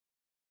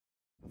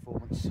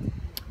performance?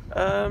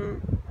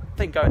 I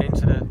think going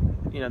into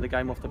the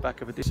game off the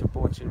back of a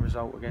disappointing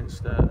result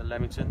against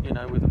Leamington,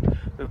 we've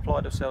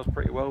applied ourselves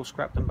pretty well,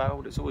 scrapped and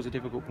barreled. It's always a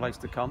difficult place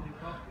to come.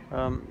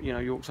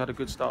 York's had a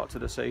good start to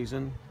the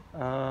season,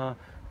 and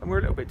we're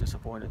a little bit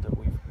disappointed that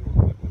we've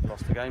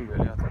lost the game.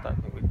 Really, I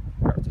don't think we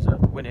perhaps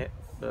deserved to win it,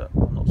 but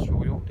I'm not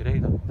sure York did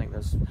either. I think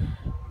there's,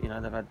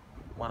 they've had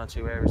one or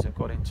two areas they've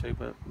got into,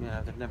 but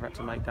they've never had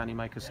to make Danny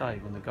make a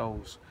save, and the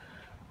goals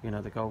are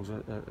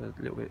a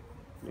little bit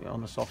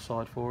on the soft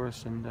side for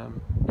us, and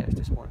it's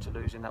disappointing to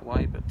lose in that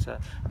way. But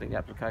I think the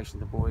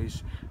application of the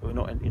boys, who are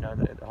not at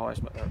the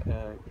highest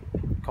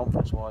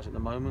confidence-wise at the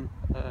moment,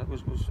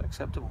 was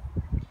acceptable.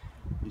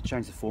 You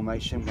changed the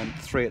formation, went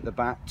 3 at the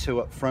back,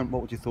 2 up front.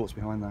 What were your thoughts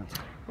behind that?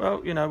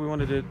 Well, we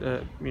wanted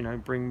to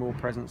bring more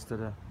presence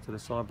to the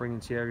side, bringing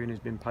Thierry in, who's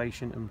been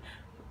patient, and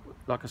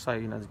like I say,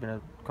 there's been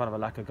a kind of a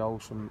lack of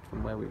goals from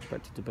where we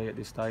expected to be at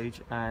this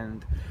stage,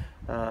 and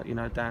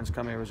Dan's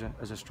come here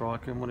as a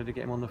striker and wanted to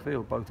get him on the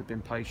field. Both have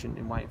been patient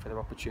in waiting for their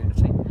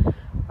opportunity.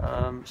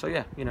 It was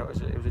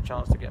a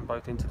chance to get them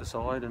both into the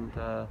side, and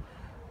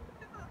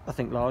I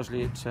think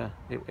largely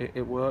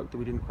it worked.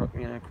 We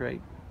didn't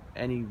create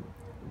any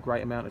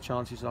great amount of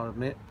chances, I'll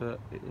admit, but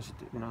it was,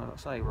 like I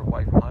say, we're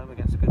away from home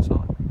against a good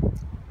side.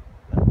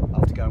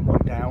 After going 1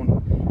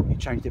 down, you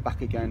changed it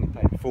back again, you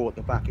played 4 at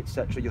the back,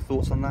 etc. Your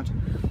thoughts on that?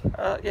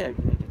 We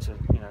needed to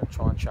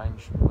try and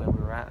change where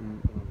we were at,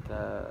 and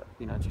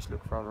just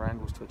look for other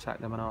angles to attack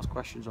them and ask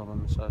questions of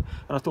them. And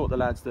I thought the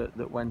lads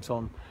that went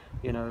on,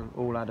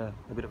 all had a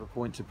bit of a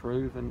point to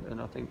prove,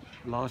 and I think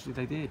largely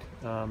they did.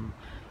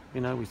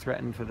 We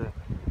threatened for the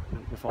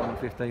final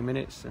 15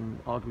 minutes,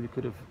 and arguably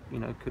could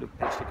have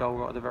pitched a goal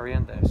right at the very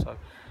end there. So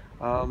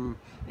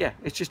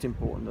it's just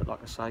important that,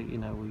 like I say,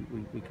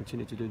 we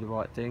continue to do the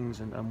right things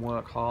and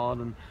work hard,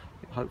 and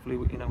hopefully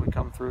we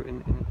come through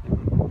in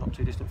not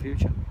too distant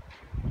future.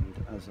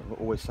 And as I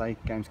always say,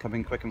 games come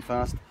in quick and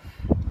fast.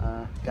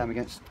 Game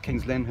against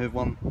Kings Lynn, who've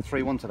won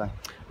 3-1 today.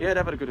 Yeah,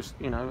 they've had a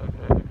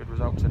good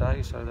result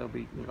today, so they'll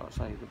be, like I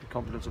say, the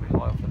confidence will be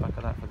high off the back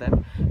of that for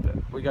them.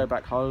 But we go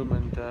back home,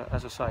 and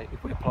as I say,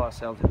 if we apply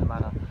ourselves in the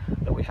manner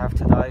that we have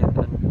today,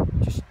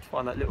 and just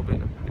find that little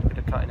bit of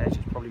cutting edge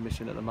that's probably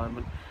missing at the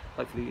moment,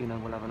 hopefully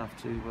we'll have enough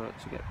to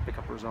pick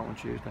up a result on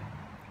Tuesday.